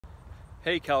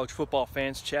Hey college football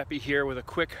fans, Chappy here with a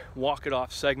quick walk it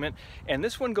off segment, and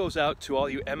this one goes out to all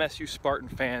you MSU Spartan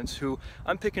fans who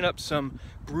I'm picking up some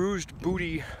bruised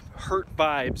booty hurt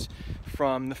vibes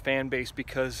from the fan base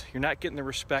because you're not getting the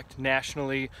respect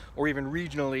nationally or even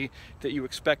regionally that you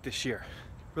expect this year.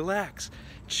 Relax,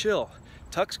 chill,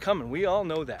 Tuck's coming, we all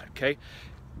know that, okay?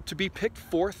 To be picked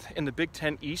fourth in the Big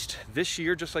Ten East this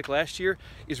year, just like last year,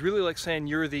 is really like saying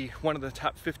you're one of the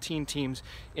top 15 teams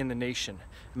in the nation.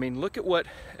 I mean, look at what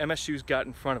MSU's got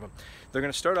in front of them. They're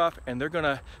going to start off and they're going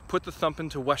to put the thumping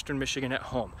to Western Michigan at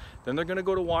home. Then they're going to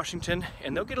go to Washington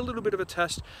and they'll get a little bit of a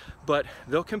test, but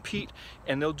they'll compete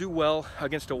and they'll do well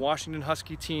against a Washington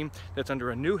Husky team that's under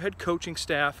a new head coaching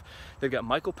staff. They've got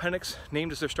Michael Penix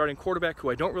named as their starting quarterback, who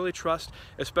I don't really trust,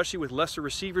 especially with lesser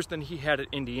receivers than he had at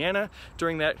Indiana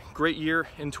during that great year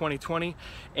in 2020,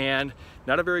 and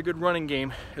not a very good running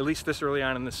game, at least this early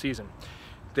on in the season.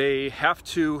 They have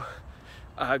to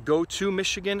go to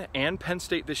Michigan and Penn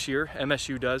State this year,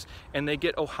 MSU does, and they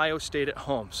get Ohio State at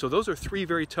home. So those are three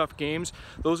very tough games.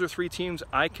 Those are three teams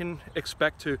I can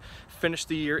expect to finish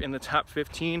the year in the top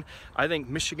 15. I think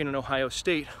Michigan and Ohio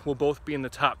State will both be in the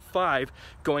top 5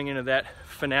 going into that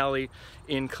finale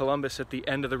in Columbus at the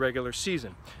end of the regular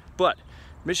season. But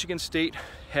Michigan State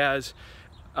has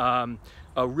a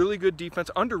really good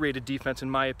defense, underrated defense in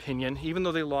my opinion, even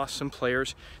though they lost some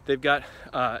players. They've got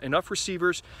enough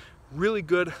receivers, really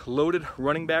good loaded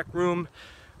running back room,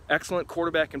 excellent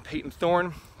quarterback in Peyton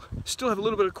Thorne. Still have a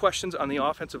little bit of questions on the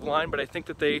offensive line, but I think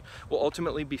that they will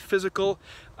ultimately be physical.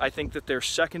 I think that their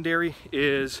secondary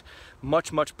is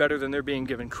much better than they're being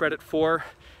given credit for.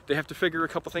 They have to figure a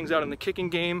couple things out in the kicking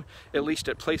game, at least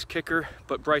at place kicker,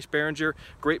 but Bryce Behringer,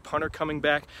 great punter coming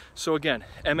back. So again,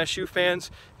 MSU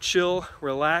fans, chill,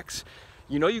 relax.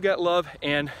 You know you got love,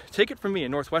 and take it from me, a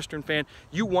Northwestern fan,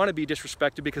 you want to be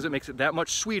disrespected because it makes it that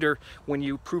much sweeter when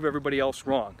you prove everybody else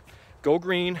wrong. Go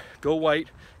green, go white,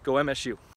 go MSU.